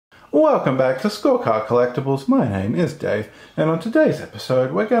Welcome back to Scorecard Collectibles. My name is Dave, and on today's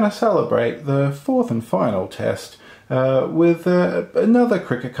episode we're going to celebrate the fourth and final test with another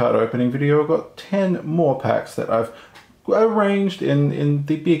cricket card opening video. I've got 10 more packs that I've arranged in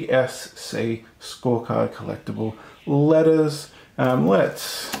the big SC Scorecard Collectible letters. I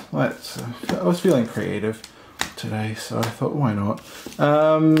was feeling creative today, so I thought, why not?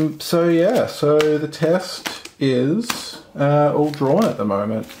 So the test is all drawn at the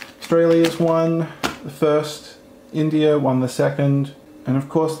moment. Australia's won the first, India won the second, and of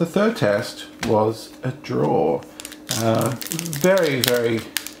course the third test was a draw. Very, very,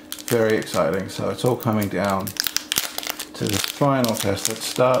 very exciting. So it's all coming down to the final test that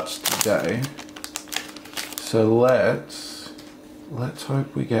starts today. So let's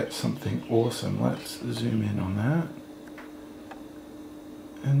hope we get something awesome. Let's zoom in on that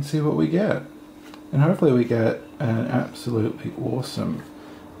and see what we get. And hopefully we get an absolutely awesome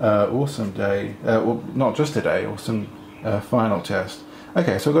day. Well, not just a day, awesome final test.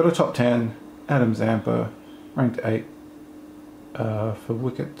 Okay, so we've got a top 10. Adam Zampa, ranked 8 for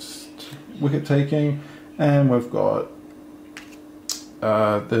wicket taking, and we've got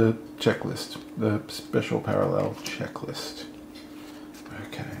the checklist, the special parallel checklist.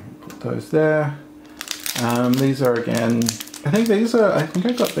 Okay, put those there. These are again, I think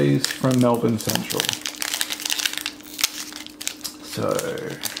I got these from Melbourne Central. So,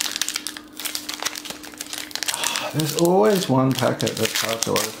 there's always one packet that's hard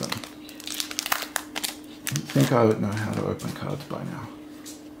to open. I think I would know how to open cards by now.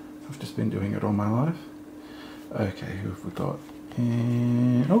 I've just been doing it all my life. Okay, who have we got?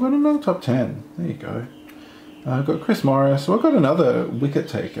 And I've got another top 10. There you go. I've got Chris Morris. So I've got another wicket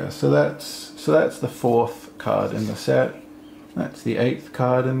taker. So that's the 4th card in the set. That's the 8th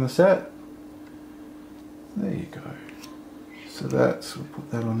card in the set. There you go. So we'll put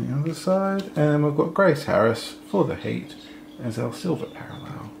that on the other side, and we've got Grace Harris for the Heat as our silver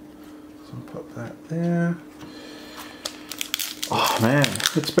parallel. So I'll put that there. Oh man,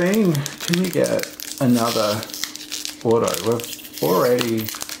 it's been, can we get another auto? We've already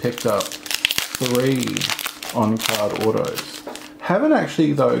picked up 3 on-card autos. Haven't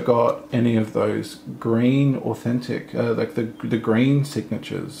actually though got any of those green authentic, like the green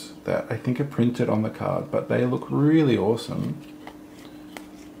signatures that I think are printed on the card, but they look really awesome.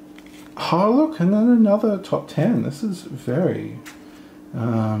 Oh look, and then another top 10. This is very,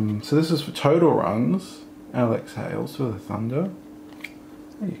 so this is for total runs. Alex Hales for the Thunder.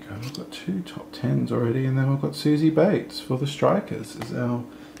 There you go, we've got 2 top 10s already, and then we've got Susie Bates for the Strikers as our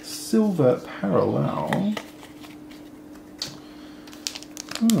silver parallel.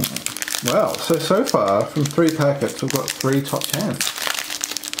 Well, so far from 3 packets we've got 3 top 10s.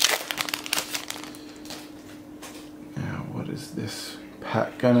 Now what is this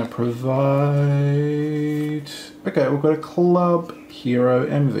pack gonna provide? Okay, we've got a Club Hero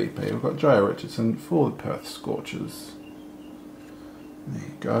MVP. We've got Jaya Richardson for the Perth Scorchers. There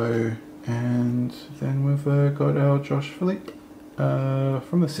you go. And then we've got our Josh Philippe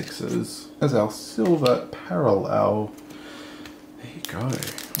from the Sixers as our silver parallel. There you go.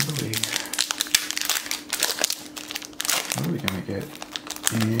 What are we going to get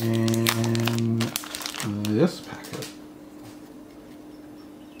in this packet?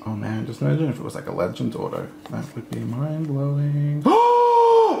 Oh man, just imagine if it was like a Legends auto. That would be mind-blowing.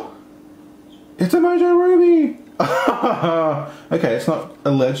 Oh! It's a Mojo Ruby! Okay, it's not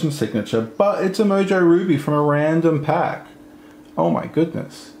a Legend signature, but it's a Mojo Ruby from a random pack. Oh my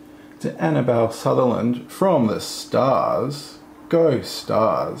goodness. It's an Annabelle Sutherland from the Stars. Go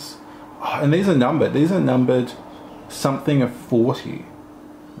Stars. Oh, and these are numbered. These are numbered something of 40.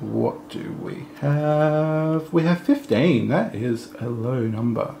 What do we have? We have 15. That is a low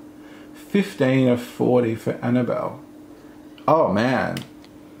number. 15 of 40 for Annabelle. Oh man.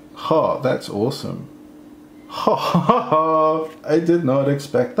 Oh, that's awesome. Oh, I did not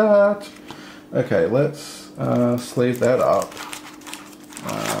expect that. Okay, let's sleeve that up.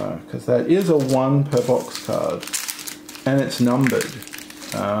 Because that is a 1 per box card. And it's numbered.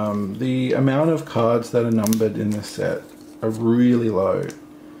 The amount of cards that are numbered in this set are really low.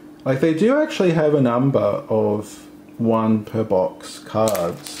 Like, they do actually have a number of 1 per box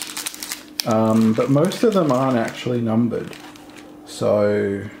cards, but most of them aren't actually numbered.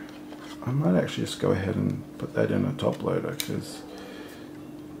 So I might actually just go ahead and put that in a top loader, because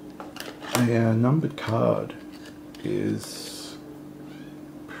a numbered card is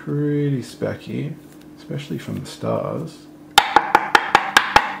pretty specky, especially from the Stars.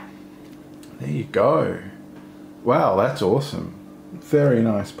 There you go. Wow, that's awesome. Very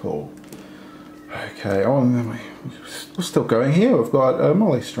nice pull. Okay, oh, and then we're still going here. We've got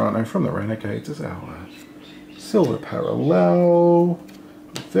Molly Strano from the Renegades as our silver parallel.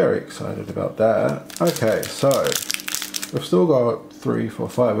 I'm very excited about that. Okay, so we've still got 3, 4,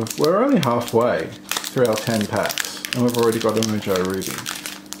 5. We're only halfway through our 10 packs, and we've already got a Mojo Ruby.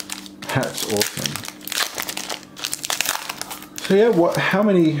 That's awesome. So yeah, how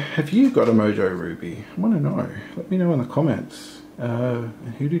many have you got a Mojo Ruby? I want to know. Let me know in the comments.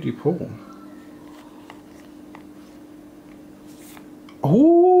 And who did you pull?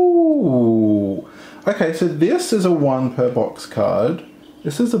 Ooh! Okay, so this is a 1 per box card.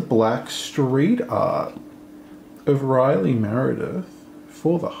 This is a black street art of Riley Meredith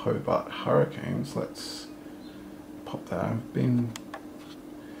for the Hobart Hurricanes. Let's pop that.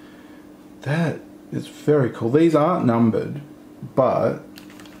 That is very cool. These aren't numbered, but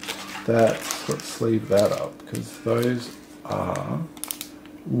let's leave that up because those are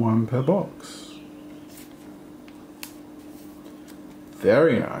 1 per box.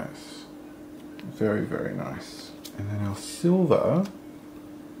 Very nice. Very, very nice. And then our silver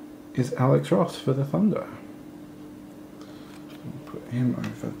is Alex Ross for the Thunder. We'll put him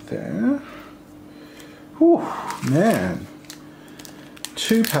over there. Whew, man.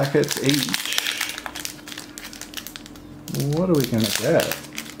 2 packets each. What are we going to get?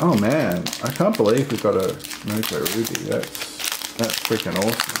 Oh man, I can't believe we've got a Mojo Ruby. That's freaking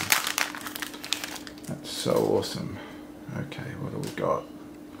awesome. That's so awesome. Okay, what do we got?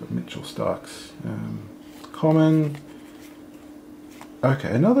 We've got Mitchell Starks. Common.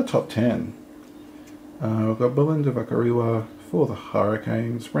 Okay, another top 10. We've got Belinda Vakariwa for the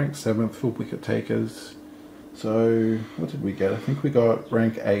Hurricanes, ranked 7th for wicket takers. So, what did we get? I think we got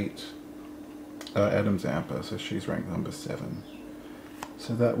rank 8, Adam Zampa, so she's ranked number 7.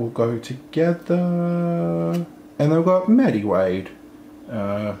 So that will go together. And we've got Maddie Wade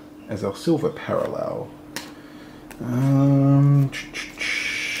as our silver parallel.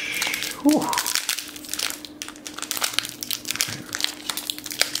 Whew.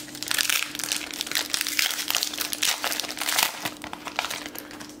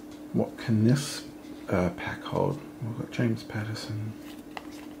 What can this pack hold? We've got James Patterson.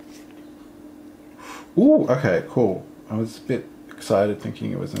 Ooh, okay, cool. I was a bit excited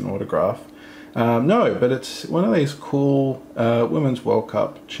thinking it was an autograph. No, but it's one of these cool Women's World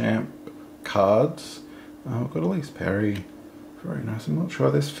Cup champ cards. We've got Elise Perry. Very nice. I'm not sure.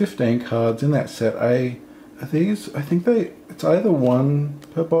 There's 15 cards in that set A. Are these? I think it's either 1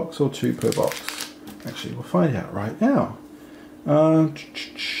 per box or 2 per box. Actually, we'll find out right now.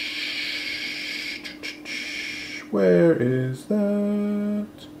 Where is that?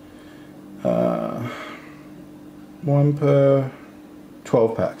 1 per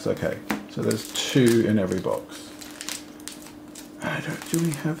 12 packs. Okay, so there's 2 in every box. Do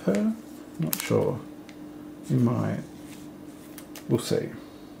we have her? Not sure. We might. We'll see.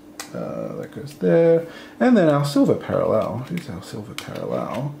 That goes there. And then our silver parallel. Who's our silver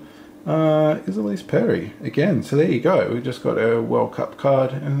parallel? Is Elise Perry. Again, so there you go. We just got a World Cup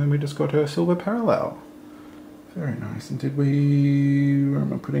card and then we just got her silver parallel. Very nice. And where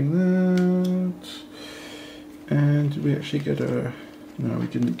am I putting that? And did we actually get her? No, we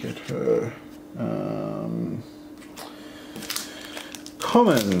didn't get her.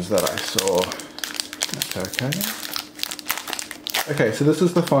 Commons that I saw. That's okay. Okay, so this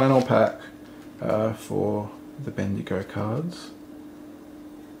is the final pack for the Bendigo cards.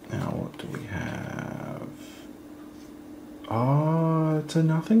 Now, what do we have? Oh, it's a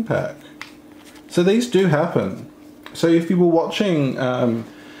nothing pack. So these do happen. So if you were watching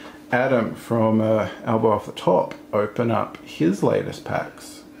Adam from Elbow Off the Top open up his latest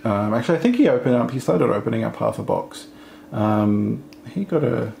packs, actually I think he started opening up half a box. He got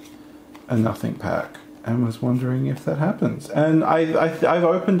a nothing pack and was wondering if that happens. And I've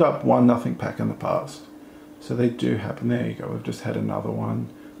opened up 1 nothing pack in the past. So they do happen. There you go. We've just had another one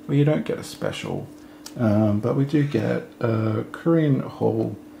where you don't get a special. But we do get Corinne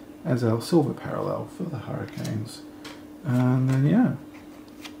Hall as our silver parallel for the Hurricanes. And then, yeah.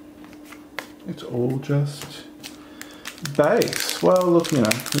 It's all just base. Well, look, you know,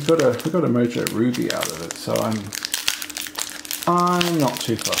 we got a Mojo Ruby out of it, so I'm not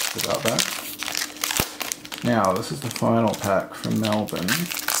too fussed about that. Now, this is the final pack from Melbourne.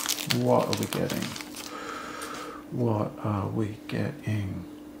 What are we getting? What are we getting?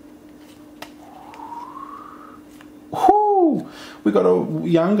 Whoo! We got a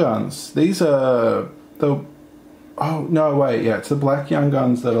Young Guns. These are the... Oh, no, wait, yeah, it's the black Young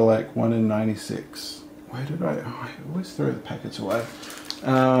Guns that are like 1 in 96. Where did I always throw the packets away.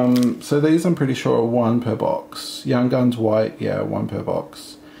 So these I'm pretty sure are 1 per box. Young Guns white, yeah, 1 per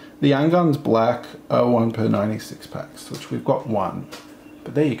box. The Young Guns Black are 1 per 96 packs, which we've got 1.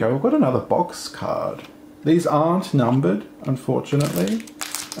 But there you go, we've got another box card. These aren't numbered, unfortunately.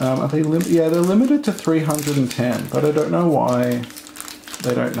 Are they yeah, they're limited to 310, but I don't know why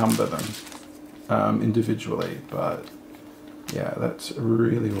they don't number them individually. But yeah, that's a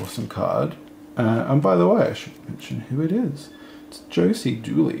really awesome card. And by the way, I should mention who it is. It's Josie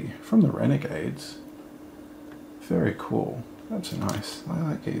Dooley from the Renegades. Very cool. That's nice. I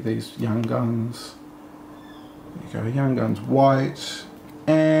like these Young Guns. There you go, Young Guns white.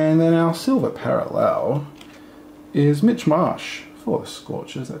 And then our silver parallel is Mitch Marsh for the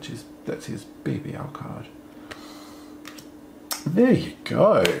Scorchers. That's his BBL card. There you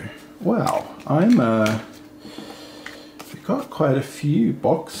go. Wow, we've got quite a few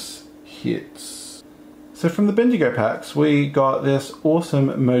box hits. So from the Bendigo packs, we got this awesome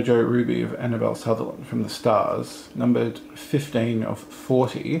Mojo Ruby of Annabelle Sutherland from the Stars, numbered 15 of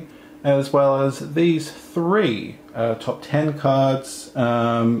 40, as well as these 3 top 10 cards,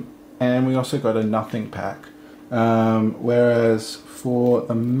 and we also got a nothing pack. Whereas for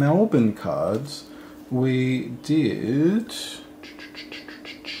the Melbourne cards, we did...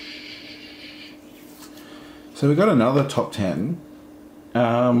 So we got another top 10. We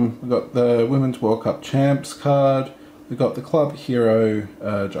got the Women's World Cup Champs card, we got the Club Hero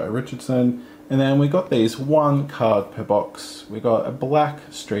Jai Richardson, and then we got these 1 card per box. We got a black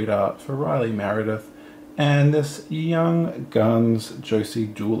street art for Riley Meredith, and this Young Guns Josie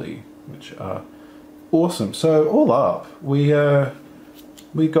Dooley, which are awesome. So all up, we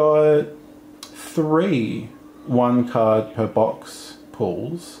got 3 1 card per box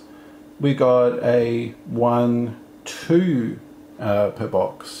pulls. We got a 1, 2 per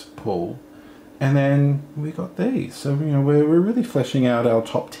box pull, and then we got these. So you know we're really fleshing out our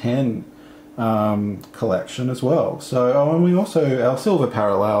top 10 collection as well. So oh, and we also our silver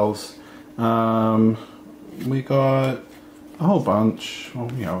parallels. We got a whole bunch.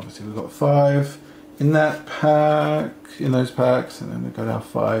 Well, you know, obviously we've got 5 in that pack, in those packs, and then we've got our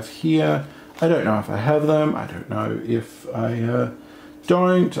 5 here. I don't know if I have them. I don't know if I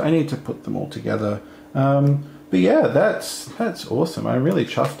don't. I need to put them all together. But yeah, that's awesome. I'm really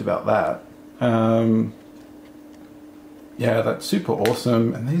chuffed about that. Yeah, that's super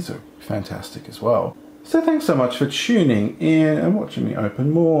awesome, and these are fantastic as well. So thanks so much for tuning in and watching me open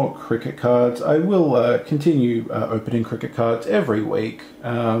more cricket cards. I will continue opening cricket cards every week.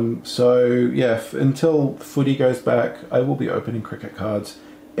 So yeah, until footy goes back, I will be opening cricket cards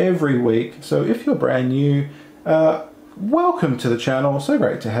every week. So if you're brand new, welcome to the channel. So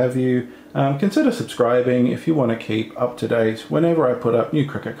great to have you. Consider subscribing if you want to keep up to date whenever I put up new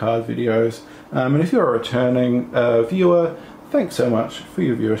cricket card videos. And if you're a returning viewer, thanks so much for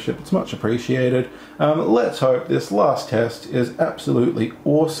your viewership. It's much appreciated. Let's hope this last test is absolutely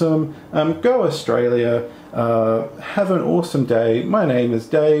awesome. Go Australia. Have an awesome day. My name is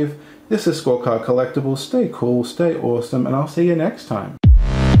Dave. This is Scorecard Collectibles. Stay cool, stay awesome, and I'll see you next time.